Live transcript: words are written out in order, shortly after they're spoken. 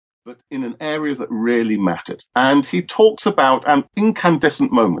but in an area that really mattered. And he talks about an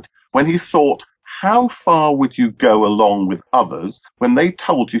incandescent moment when he thought, how far would you go along with others when they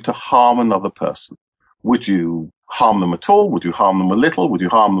told you to harm another person? Would you harm them at all? Would you harm them a little? Would you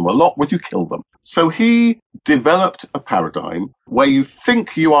harm them a lot? Would you kill them? So he developed a paradigm where you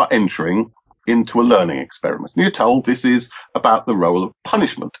think you are entering into a learning experiment. And you're told this is about the role of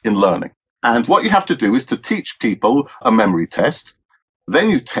punishment in learning. And what you have to do is to teach people a memory test.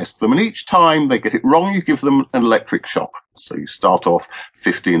 Then you test them, and each time they get it wrong, you give them an electric shock. So you start off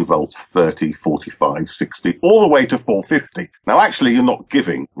 15 volts, 30, 45, 60, all the way to 450. Now, actually, you're not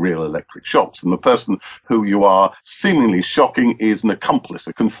giving real electric shocks, and the person who you are seemingly shocking is an accomplice,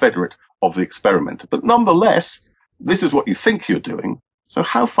 a confederate of the experimenter. But nonetheless, this is what you think you're doing. So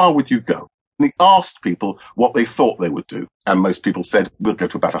how far would you go? And he asked people what they thought they would do. And most people said, we'll go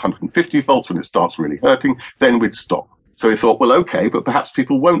to about 150 volts when it starts really hurting, then we'd stop. So he thought, well, okay, but perhaps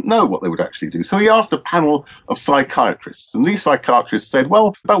people won't know what they would actually do. So he asked a panel of psychiatrists, and these psychiatrists said,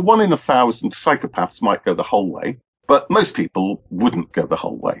 well, about 1 in 1,000 psychopaths might go the whole way, but most people wouldn't go the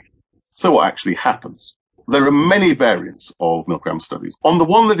whole way. So what actually happens? There are many variants of Milgram studies. On the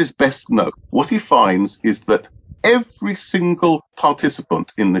one that is best known, what he finds is that every single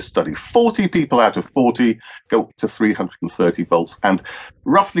participant in this study, 40 people out of 40, go to 330 volts, and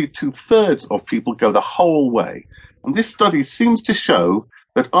roughly 2/3 of people go the whole way. And this study seems to show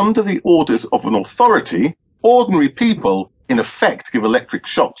that under the orders of an authority, ordinary people, in effect, give electric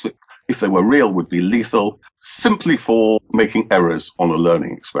shocks that, if they were real, would be lethal, simply for making errors on a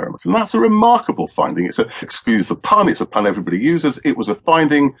learning experiment. And that's a remarkable finding. Excuse the pun, it's a pun everybody uses. It was a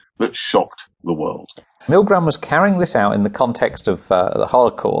finding that shocked the world. Milgram was carrying this out in the context of the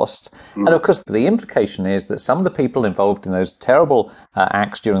Holocaust. And of course, the implication is that some of the people involved in those terrible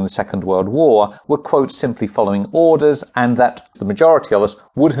acts during the Second World War were, quote, simply following orders, and that the majority of us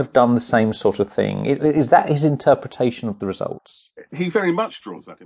would have done the same sort of thing. Is that his interpretation of the results? He very much draws that